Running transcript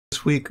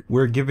this week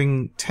we're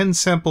giving 10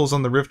 samples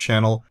on the Rift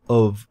channel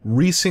of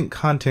recent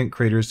content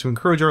creators to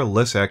encourage our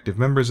less active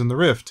members in the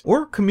Rift,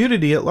 or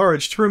community at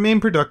large, to remain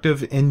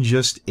productive and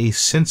just a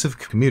sense of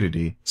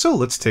community. So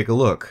let's take a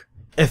look.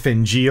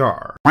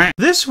 FNGR.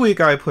 This week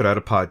I put out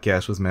a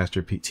podcast with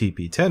Master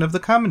TP10 of the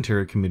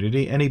commentary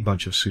community and a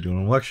bunch of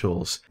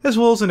pseudo-intellectuals, as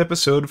well as an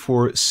episode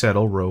for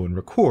Settle, Row, and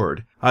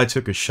Record. I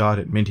took a shot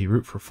at Minty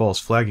Root for false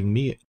flagging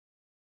me,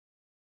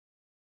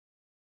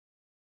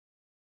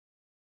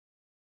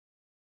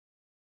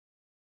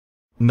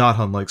 not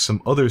unlike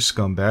some other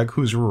scumbag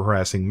who's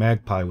harassing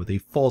Magpie with a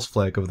false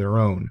flag of their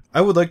own.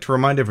 I would like to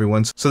remind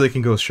everyone so they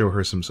can go show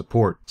her some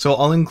support, so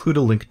I'll include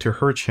a link to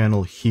her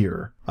channel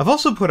here. I've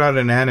also put out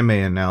an anime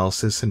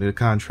analysis into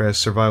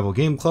Contrast Survival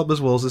Game Club as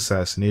well as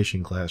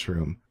Assassination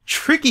Classroom.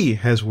 Tricky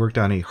has worked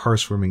on a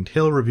heartwarming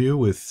tale review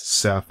with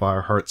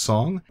Sapphire Heart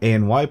Song,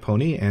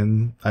 Magpiepony,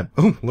 and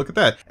oh, look at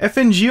that,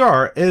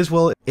 FNGR, as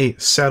well as a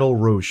Saddle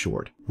Row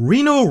short.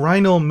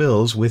 Rhino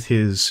Mills with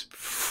his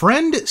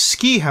friend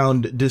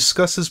Skihound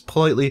discusses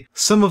politely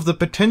some of the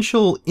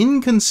potential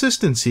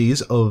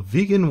inconsistencies of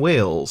vegan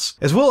whales,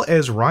 as well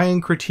as Rion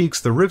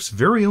critiques the Rift's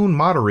very own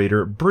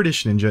moderator,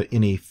 British Ninja,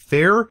 in a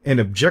fair and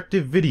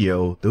objective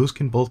video. Those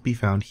can both be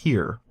found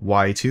here.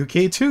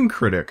 Y2K Toon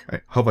Kritic.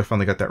 I hope I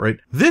finally got that right.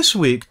 This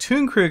week,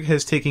 Toon Kritic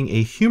has taken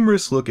a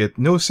humorous look at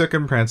No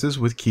Second Prances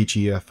with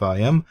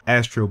KeychiFIM,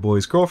 Astro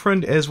Boy's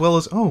girlfriend, as well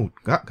as, oh,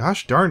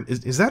 gosh darn,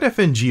 is that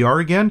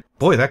FNGR again?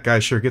 Boy, that guy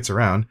sure gets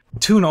around.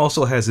 Toon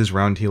also has his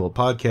roundtable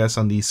podcast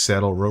on the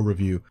Saddle Row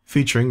review,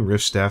 featuring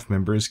Rift staff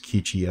members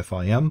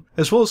KeychiFIM,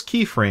 as well as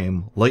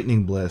Keyframe,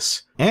 Lightning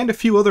Bliss, and a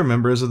few other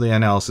members of the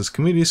analysis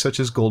community such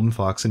as Golden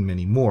Fox and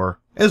many more,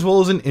 as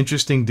well as an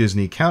interesting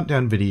Disney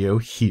countdown video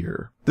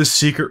here. The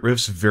Secret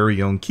Rift's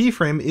very own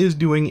Keyframe is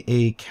doing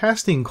a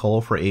casting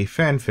call for a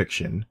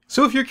fanfiction,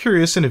 so if you're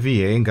curious in a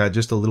VA and got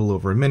just a little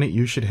over a minute,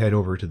 you should head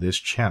over to this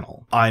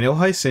channel. I know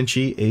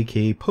Senshi,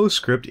 aka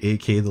Postscript,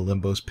 aka the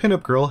Limbo's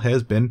pinup girl,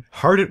 has been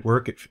hard at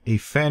work at a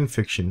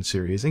fanfiction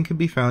series and can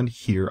be found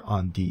here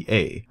on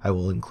DA. I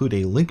will include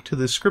a link to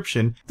the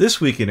description.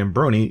 This week in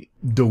BRONY,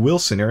 the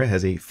willsonator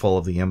has a Fall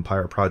of the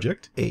Empire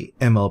project, a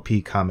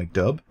MLP comic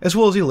dub, as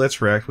well as a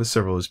Let's React with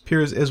several of his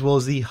peers, as well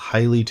as the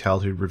highly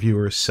talented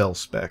reviewer Cell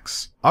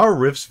Specs. Our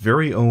Rift's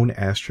very own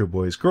Astro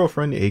Boy's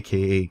girlfriend,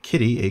 aka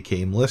Kitty,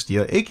 aka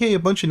Molestia, aka a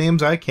bunch of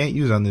names I can't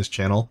use on this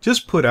channel,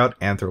 just put out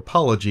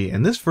Anthropology,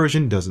 and this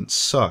version doesn't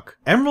suck.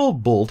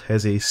 Emerald Bolt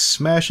has a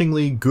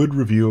smashingly good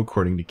review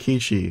according to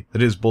Keychi,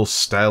 that is both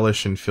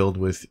stylish and filled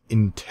with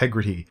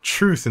integrity,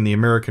 truth in the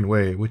American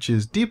way, which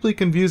is deeply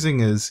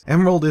confusing as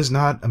Emerald is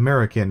not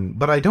American,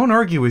 but I don't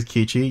argue with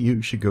Keychi,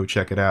 you should go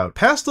check it out.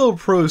 Pastel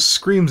Prose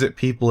screams at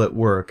people at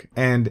work,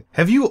 and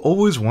have you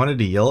always wanted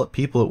to yell at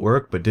people at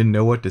work but didn't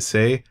know what to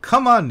say?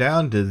 Come on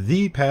down to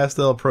the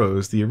Pastel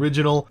Prose, the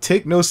original,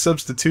 take no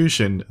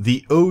substitution,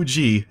 the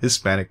OG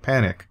Hispanic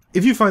Panic.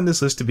 If you find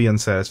this list to be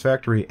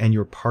unsatisfactory and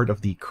you're part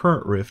of the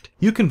current Rift,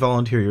 you can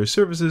volunteer your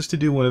services to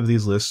do one of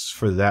these lists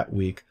for that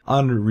week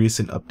on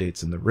recent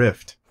updates in the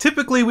Rift.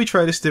 Typically, we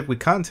try to stick with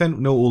content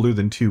no older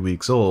than 2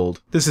 weeks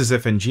old. This is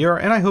FNGR,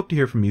 and I hope to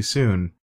hear from you soon.